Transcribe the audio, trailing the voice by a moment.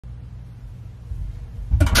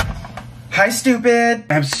Hi, stupid.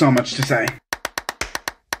 I have so much to say.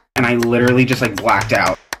 And I literally just like blacked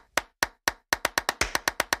out.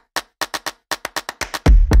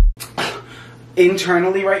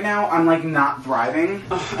 Internally right now, I'm like not thriving.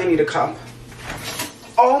 Ugh, I need a cup.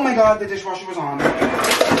 Oh my god, the dishwasher was on.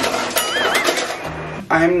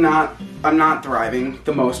 I'm not thriving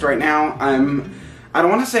the most right now. I don't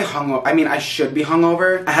want to say hungover. I mean, I should be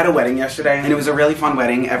hungover. I had a wedding yesterday, and it was a really fun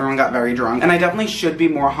wedding. Everyone got very drunk, and I definitely should be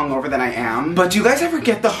more hungover than I am. But do you guys ever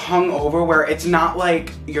get the hungover where it's not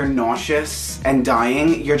like you're nauseous and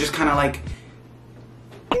dying? You're just kind of like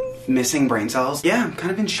missing brain cells? Yeah, I'm kind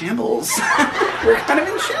of in shambles. We're kind of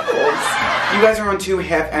in shambles. You guys are on 2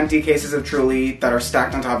 half-empty cases of Truly that are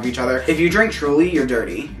stacked on top of each other. If you drink Truly, you're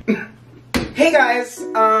dirty. Hey guys,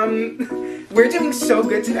 we're doing so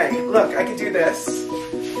good today. Look, I can do this.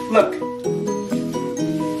 Look.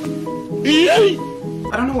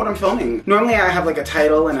 I don't know what I'm filming. Normally I have like a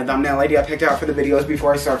title and a thumbnail idea picked out for the videos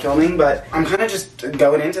before I start filming, but I'm kind of just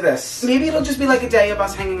going into this. Maybe it'll just be like a day of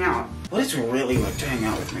us hanging out. What it's really like to hang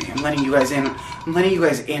out with me. I'm letting you guys in. I'm letting you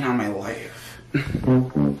guys in on my life.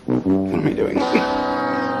 What am I doing?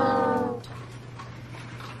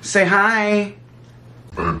 Say hi.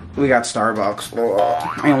 We got Starbucks.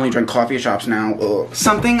 Ugh. I only drink coffee shops now. Ugh.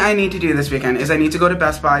 Something I need to do this weekend is I need to go to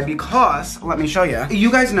Best Buy because, let me show you.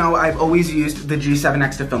 You guys know I've always used the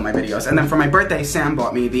G7X to film my videos. And then for my birthday, Sam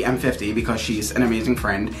bought me the M50 because she's an amazing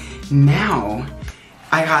friend. Now,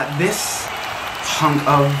 I got this hunk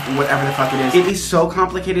of whatever the fuck it is. It is so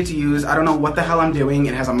complicated to use. I don't know what the hell I'm doing.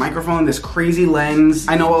 It has a microphone, this crazy lens.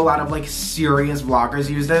 I know a lot of like serious vloggers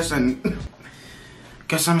use this and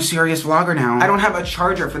guess I'm a serious vlogger now. I don't have a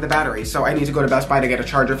charger for the battery, so I need to go to Best Buy to get a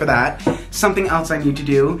charger for that. Something else I need to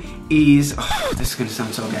do is, oh, this is gonna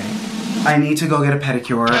sound so gay. I need to go get a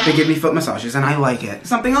pedicure. They give me foot massages and I like it.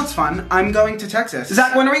 Something else fun, I'm going to Texas.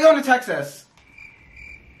 Zach, when are we going to Texas?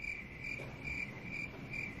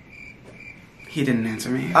 He didn't answer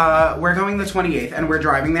me. We're going the 28th and we're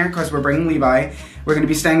driving there because we're bringing Levi. We're gonna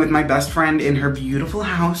be staying with my best friend in her beautiful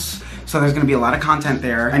house. So there's gonna be a lot of content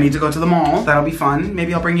there. I need to go to the mall. That'll be fun.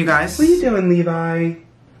 Maybe I'll bring you guys. What are you doing, Levi?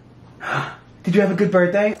 Did you have a good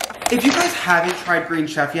birthday? If you guys haven't tried Green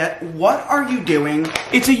Chef yet, what are you doing?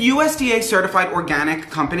 It's a USDA certified organic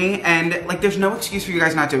company and like there's no excuse for you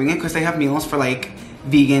guys not doing it because they have meals for like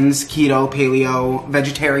vegans, keto, paleo,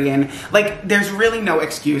 vegetarian. Like there's really no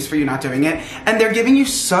excuse for you not doing it. And they're giving you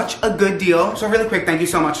such a good deal. So really quick, thank you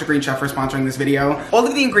so much to Green Chef for sponsoring this video. All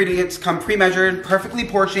of the ingredients come pre-measured, perfectly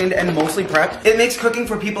portioned, and mostly prepped. It makes cooking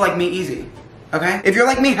for people like me easy, okay? If you're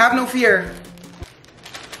like me, have no fear.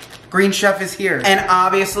 Green Chef is here. And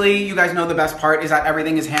obviously, you guys know the best part is that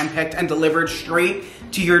everything is handpicked and delivered straight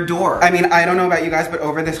to your door. I mean, I don't know about you guys, but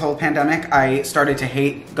over this whole pandemic, I started to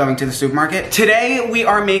hate going to the supermarket. Today, we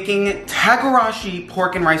are making Tagarashi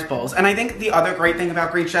pork and rice bowls. And I think the other great thing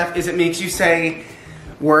about Green Chef is it makes you say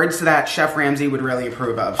words that Chef Ramsay would really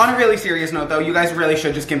approve of. On a really serious note though, you guys really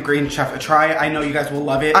should just give Green Chef a try. I know you guys will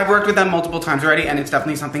love it. I've worked with them multiple times already, and it's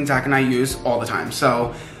definitely something Zach and I use all the time.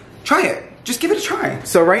 So try it. Just give it a try.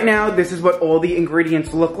 So right now, this is what all the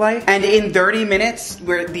ingredients look like. And in 30 minutes,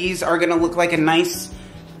 these are gonna look like a nice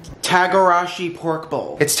Tagarashi pork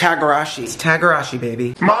bowl. It's Tagarashi. It's Tagarashi,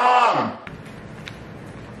 baby. Mom!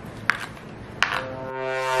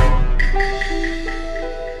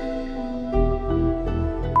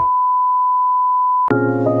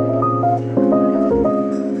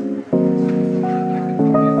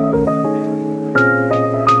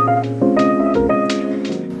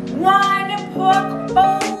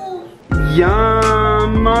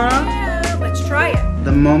 Yum! Yeah, let's try it.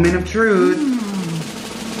 The moment of truth.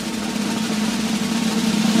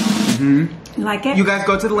 You like it? You guys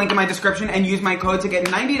go to the link in my description and use my code to get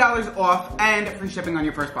 $90 off and free shipping on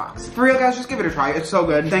your first box. For real guys, just give it a try. It's so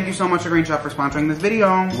good. Thank you so much to Green Chef for sponsoring this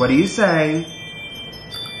video. What do you say?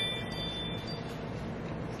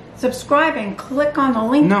 Subscribe and click on the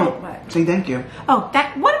link. No, say thank you. Oh,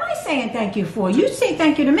 what am I saying thank you for? You say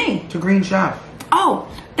thank you to me. To Green Chef. Oh,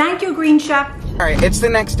 thank you, Green Chef. All right, it's the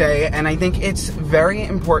next day, and I think it's very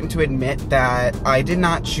important to admit that I did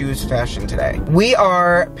not choose fashion today. We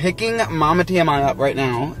are picking Mama TMI up right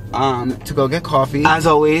now to go get coffee. As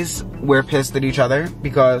always, we're pissed at each other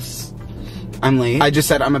because I'm late. I just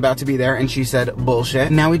said I'm about to be there, and she said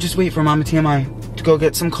bullshit. Now we just wait for Mama TMI to go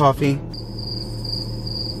get some coffee.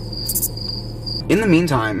 In the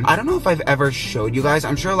meantime, I don't know if I've ever showed you guys,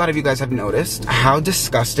 I'm sure a lot of you guys have noticed how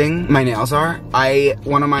disgusting my nails are.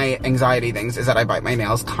 One of my anxiety things is that I bite my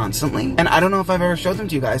nails constantly. And I don't know if I've ever showed them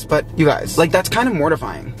to you guys, but you guys, like that's kind of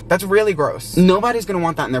mortifying. That's really gross. Nobody's gonna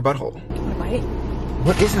want that in their butthole. Wanna bite it?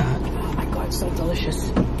 What is that? Oh my God, so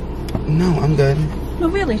delicious. No, I'm good. No,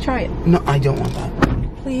 really, try it. No, I don't want that.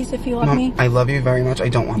 Please, if you love Mom, me. I love you very much. I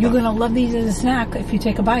don't want You're that. gonna love these as a snack if you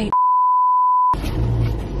take a bite.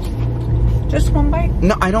 Just one bite?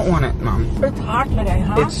 No, I don't want it, Mom. It's hot today,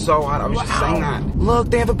 huh? It's so hot. I was just saying that. Look,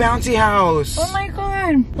 they have a bouncy house. Oh my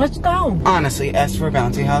god. Let's go. Honestly, asked for a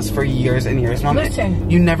bouncy house for years and years, Mom. Listen.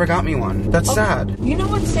 You never got me one. That's sad. You know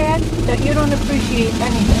what's sad? That you don't appreciate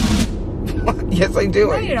anything. Yes, I do.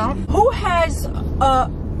 No, you don't. Who has,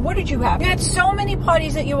 what did you have? You had so many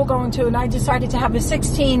parties that you were going to, and I decided to have a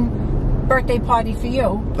 16 birthday party for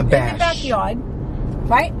you. A bash. In the backyard.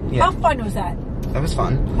 Right? Yeah. How fun was that? That was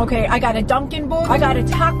fun. Okay, I got a Dunkin' booth. I got a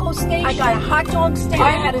taco station. I got a hot dog stand. I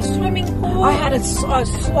had a swimming pool. I had a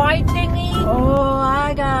slide thingy. Oh,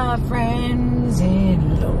 I got friends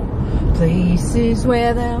in low places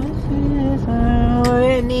where the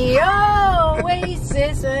in the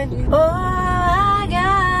oasis. Oh, I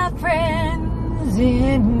got friends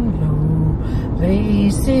in low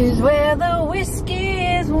places where the whiskey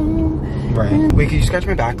is warm. Right. Wait, can you scratch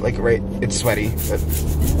my back? Like, right, it's sweaty.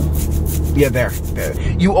 Yeah, there.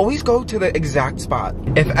 You always go to the exact spot.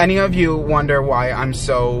 If any of you wonder why I'm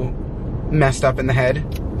so messed up in the head,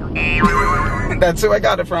 that's who I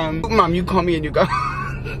got it from. Mom, you call me and you go,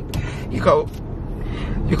 you go,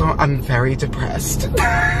 I'm very depressed.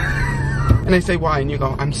 And I say, why? And you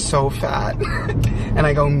go, I'm so fat. And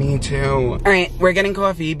I go, me too. All right, we're getting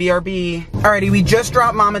coffee, BRB. Alrighty, we just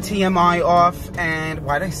dropped Mama TMI off, and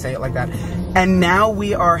why did I say it like that? And now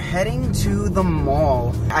we are heading to the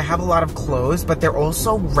mall. I have a lot of clothes, but they're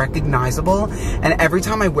also recognizable. And every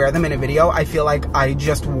time I wear them in a video, I feel like I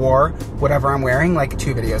just wore whatever I'm wearing like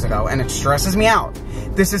 2 videos ago, and it stresses me out.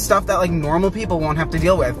 This is stuff that like normal people won't have to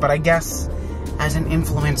deal with, but I guess as an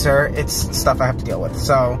influencer, it's stuff I have to deal with.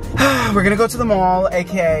 So, we're gonna go to the mall,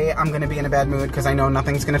 aka I'm gonna be in a bad mood because I know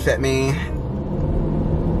nothing's gonna fit me.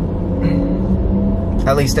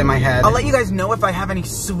 At least in my head. I'll let you guys know if I have any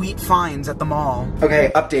sweet finds at the mall. Okay,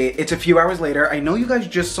 update. It's a few hours later. I know you guys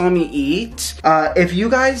just saw me eat. If you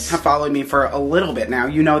guys have followed me for a little bit now,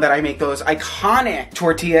 you know that I make those iconic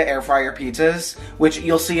tortilla air fryer pizzas, which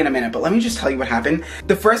you'll see in a minute, but let me just tell you what happened.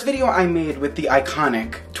 The first video I made with the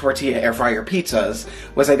iconic tortilla air fryer pizzas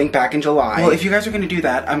was, I think, back in July. Well, if you guys are gonna do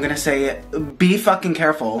that, I'm gonna say, be fucking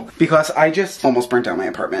careful, because I just almost burnt down my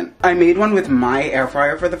apartment. I made one with my air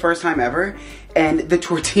fryer for the first time ever, and the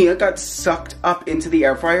tortilla got sucked up into the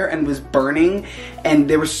air fryer and was burning, and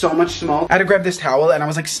there was so much smoke. I had to grab this towel, and I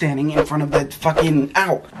was like standing in front of the fucking,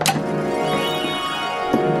 ow.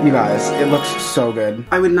 You guys, it looks so good.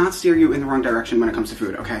 I would not steer you in the wrong direction when it comes to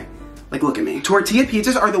food, okay? Like, look at me. Tortilla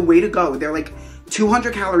pizzas are the way to go. They're like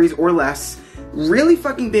 200 calories or less, really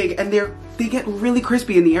fucking big, and they get really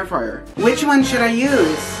crispy in the air fryer. Which one should I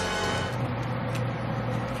use?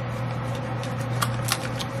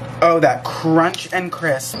 Oh, that crunch and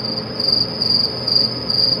crisp.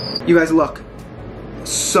 You guys, look.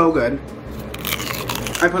 So good.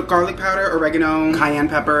 I put garlic powder, oregano, cayenne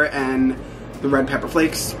pepper, and the red pepper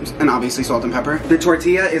flakes, and obviously salt and pepper. The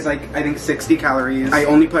tortilla is like, I think 60 calories. I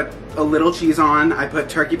only put a little cheese on. I put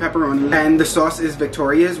turkey pepperoni, and the sauce is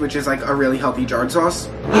Victoria's, which is like a really healthy jarred sauce.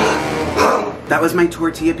 That was my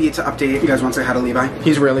tortilla pizza update. You guys want to say hi to Levi?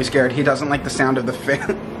 He's really scared. He doesn't like the sound of the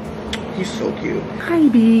fan. He's so cute. Hi,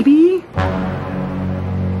 baby.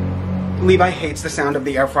 Levi hates the sound of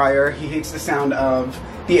the air fryer. He hates the sound of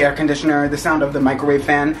the air conditioner, the sound of the microwave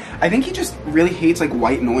fan. I think he just really hates like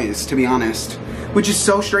white noise, to be honest. Which is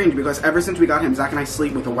so strange because ever since we got him, Zach and I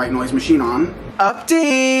sleep with a white noise machine on.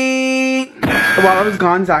 Update! While I was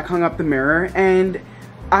gone, Zach hung up the mirror, and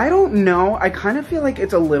I don't know, I kind of feel like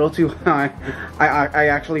it's a little too high. I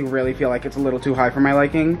actually really feel like it's a little too high for my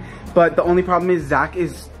liking. But the only problem is Zach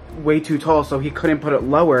is way too tall, so he couldn't put it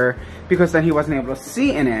lower because then he wasn't able to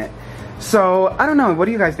see in it. So, I don't know, what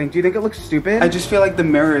do you guys think? Do you think it looks stupid? I just feel like the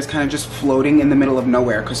mirror is kind of just floating in the middle of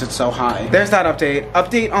nowhere because it's so high. There's that update.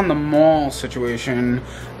 Update on the mall situation.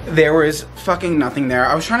 There was fucking nothing there.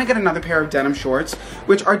 I was trying to get another pair of denim shorts,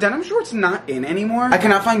 which are denim shorts not in anymore. I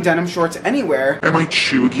cannot find denim shorts anywhere. Am I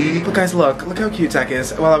chuggy? But guys, look how cute Zach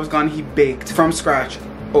is. While I was gone, he baked from scratch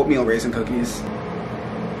oatmeal raisin cookies.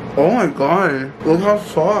 Oh my god, look how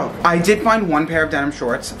soft. I did find one pair of denim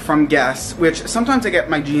shorts from Guess, which sometimes I get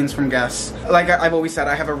my jeans from Guess. Like I've always said,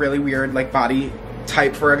 I have a really weird like body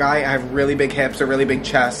type for a guy. I have really big hips, a really big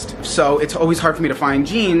chest. So it's always hard for me to find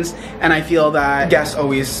jeans, and I feel that Guess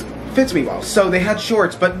always fits me well. So they had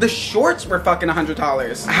shorts, but the shorts were fucking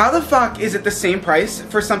 $100. How the fuck is it the same price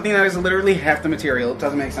for something that is literally half the material? It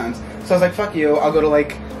doesn't make sense. So I was like, fuck you, I'll go to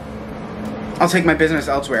like I'll take my business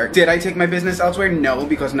elsewhere. Did I take my business elsewhere? No,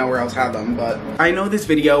 because nowhere else had them, but I know this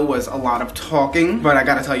video was a lot of talking, but I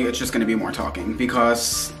gotta tell you, it's just gonna be more talking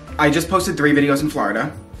because I just posted 3 videos in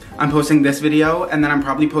Florida. I'm posting this video, and then I'm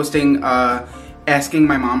probably posting asking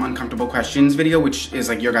my mom uncomfortable questions video, which is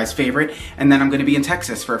like your guys' favorite, and then I'm gonna be in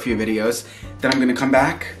Texas for a few videos. Then I'm gonna come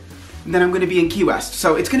back, and then I'm gonna be in Key West.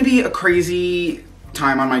 So it's gonna be a crazy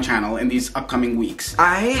time on my channel in these upcoming weeks.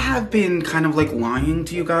 I have been kind of like lying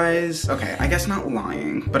to you guys. Okay, I guess not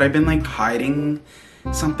lying, but I've been like hiding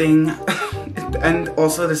something. And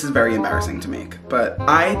also this is very embarrassing to make, but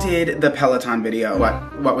I did the Peloton video.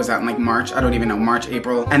 What was that, in like March? I don't even know, March,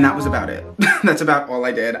 April, and that was about it. That's about all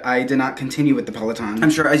I did. I did not continue with the Peloton. I'm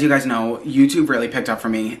sure, as you guys know, YouTube really picked up for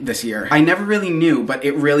me this year. I never really knew, but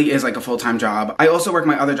it really is like a full-time job. I also work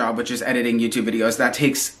my other job, which is editing YouTube videos. That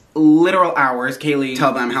takes literal hours. Kaylee,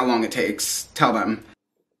 tell them how long it takes. Tell them.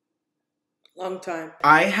 Long time.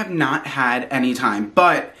 I have not had any time,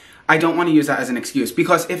 but I don't want to use that as an excuse,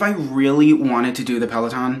 because if I really wanted to do the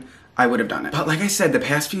Peloton, I would have done it. But like I said, the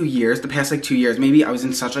past few years, the past like 2 years, maybe I was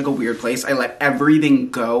in such like a weird place. I let everything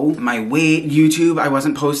go. My weight, YouTube, I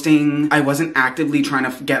wasn't posting. I wasn't actively trying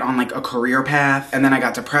to get on like a career path. And then I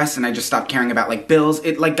got depressed and I just stopped caring about like bills.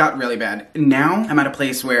 It like got really bad. Now I'm at a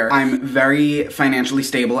place where I'm very financially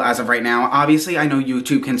stable as of right now. Obviously, I know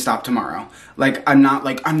YouTube can stop tomorrow. Like, I'm not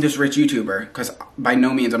like, I'm this rich YouTuber, because by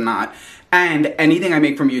no means I'm not. And anything I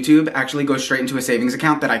make from YouTube actually goes straight into a savings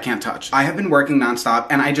account that I can't touch. I have been working nonstop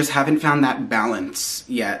and I just haven't found that balance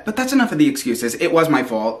yet. But that's enough of the excuses. It was my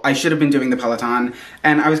fault. I should have been doing the Peloton.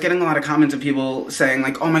 And I was getting a lot of comments of people saying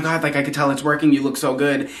like, oh my God, like I could tell it's working, you look so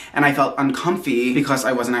good. And I felt uncomfy because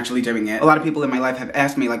I wasn't actually doing it. A lot of people in my life have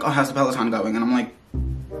asked me like, oh, how's the Peloton going? And I'm like,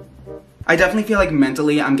 I definitely feel like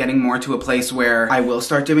mentally I'm getting more to a place where I will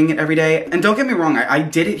start doing it every day. And don't get me wrong, I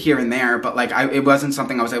did it here and there, but like it wasn't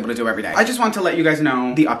something I was able to do every day. I just want to let you guys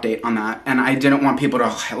know the update on that, and I didn't want people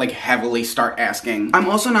to like heavily start asking. I'm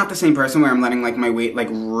also not the same person where I'm letting like my weight like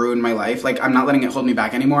ruin my life. Like I'm not letting it hold me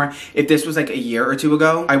back anymore. If this was like a year or 2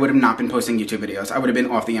 ago, I would have not been posting YouTube videos. I would have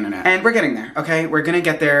been off the internet. And we're getting there, okay? We're gonna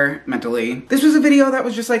get there mentally. This was a video that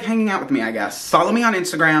was just like hanging out with me, I guess. Follow me on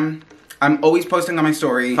Instagram. I'm always posting on my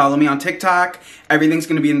story. Follow me on TikTok. Everything's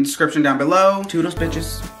gonna be in the description down below. Toodles,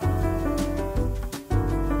 bitches.